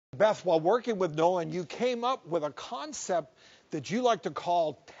Beth, while working with Nolan, you came up with a concept that you like to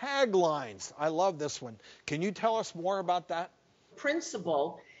call taglines. I love this one. Can you tell us more about that?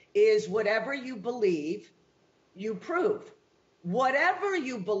 Principle is whatever you believe, you prove. Whatever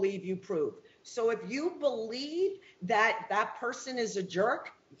you believe, you prove. So if you believe that that person is a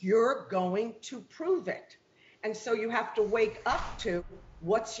jerk, you're going to prove it. And so you have to wake up to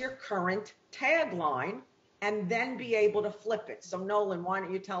what's your current tagline and then be able to flip it. So Nolan, why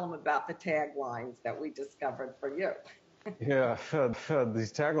don't you tell them about the taglines that we discovered for you? Yeah,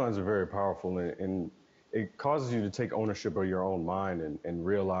 these taglines are very powerful, and it causes you to take ownership of your own mind and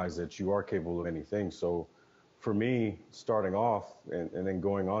realize that you are capable of anything. So for me, starting off and then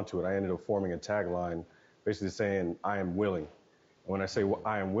going on to it, I ended up forming a tagline basically saying, I am willing. When I say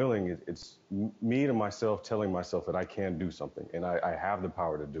I am willing, it's me to myself telling myself that I can do something and I have the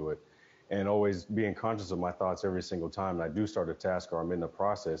power to do it. And always being conscious of my thoughts every single time I do start a task or I'm in the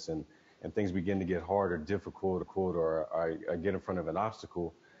process and things begin to get hard or difficult or I get in front of an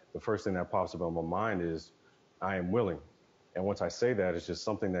obstacle, the first thing that pops up in my mind is, I am willing. And once I say that, it's just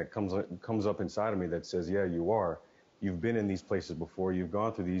something that comes up inside of me that says, yeah, you are. You've been in these places before. You've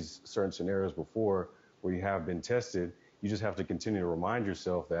gone through these certain scenarios before where you have been tested. You just have to continue to remind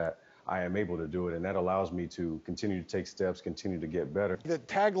yourself that I am able to do it. And that allows me to continue to take steps, continue to get better. The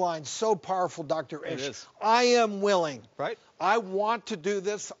tagline's so powerful, Dr. Ish. It is. I am willing. Right. I want to do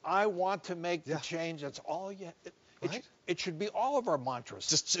this. I want to make the change. That's all you It should be all of our mantras.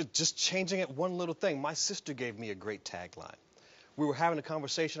 Just changing it one little thing. My sister gave me a great tagline. We were having a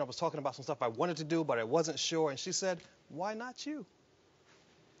conversation. I was talking about some stuff I wanted to do, but I wasn't sure. And she said, why not you?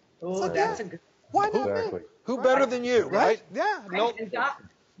 Oh, that's a good. Why not Exactly. me? Who better than you, right? Yeah. No.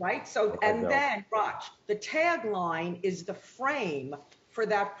 Right? So, and then, Raj, the tagline is the frame for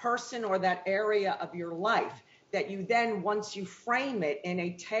that person or that area of your life that you then, once you frame it in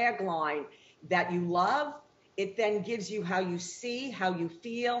a tagline that you love, it then gives you how you see, how you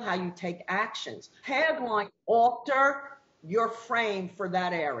feel, how you take actions. Tagline alter your frame for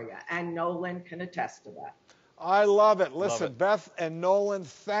that area, and Nolan can attest to that. I love it. Listen, Love it. Beth and Nolan,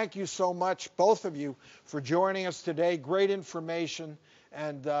 thank you so much, both of you, for joining us today. Great information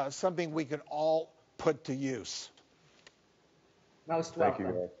and something we can all put to use. Most Thank welcome.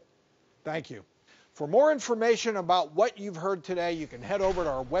 you, guys. Thank you. For more information about what you've heard today, you can head over to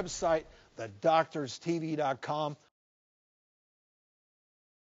our website, thedoctorstv.com.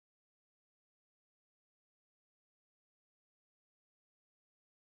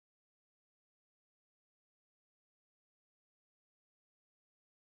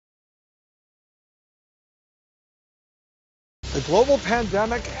 The global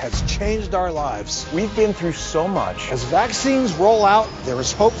pandemic has changed our lives. We've been through so much. As vaccines roll out, there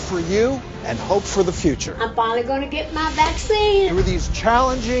is hope for you and hope for the future. I'm finally going to get my vaccine. Through these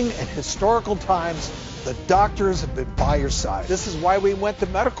challenging and historical times, the doctors have been by your side. This is why we went to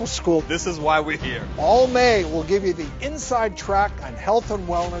medical school. This is why we're here. All May, we'll give you the inside track on health and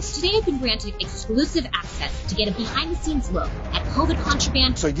wellness Today I've been granted exclusive access to get a behind-the-scenes look at COVID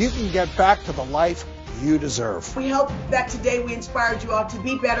contraband. so you can get back to the life you deserve. We hope that today we inspired you all to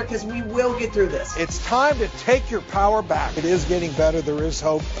be better because we will get through this. It's time to take your power back. It is getting better. There is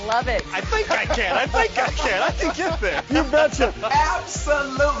hope. Love it. I think I can. I can get there. You betcha.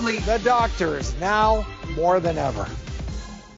 Absolutely. The doctor is now more than ever.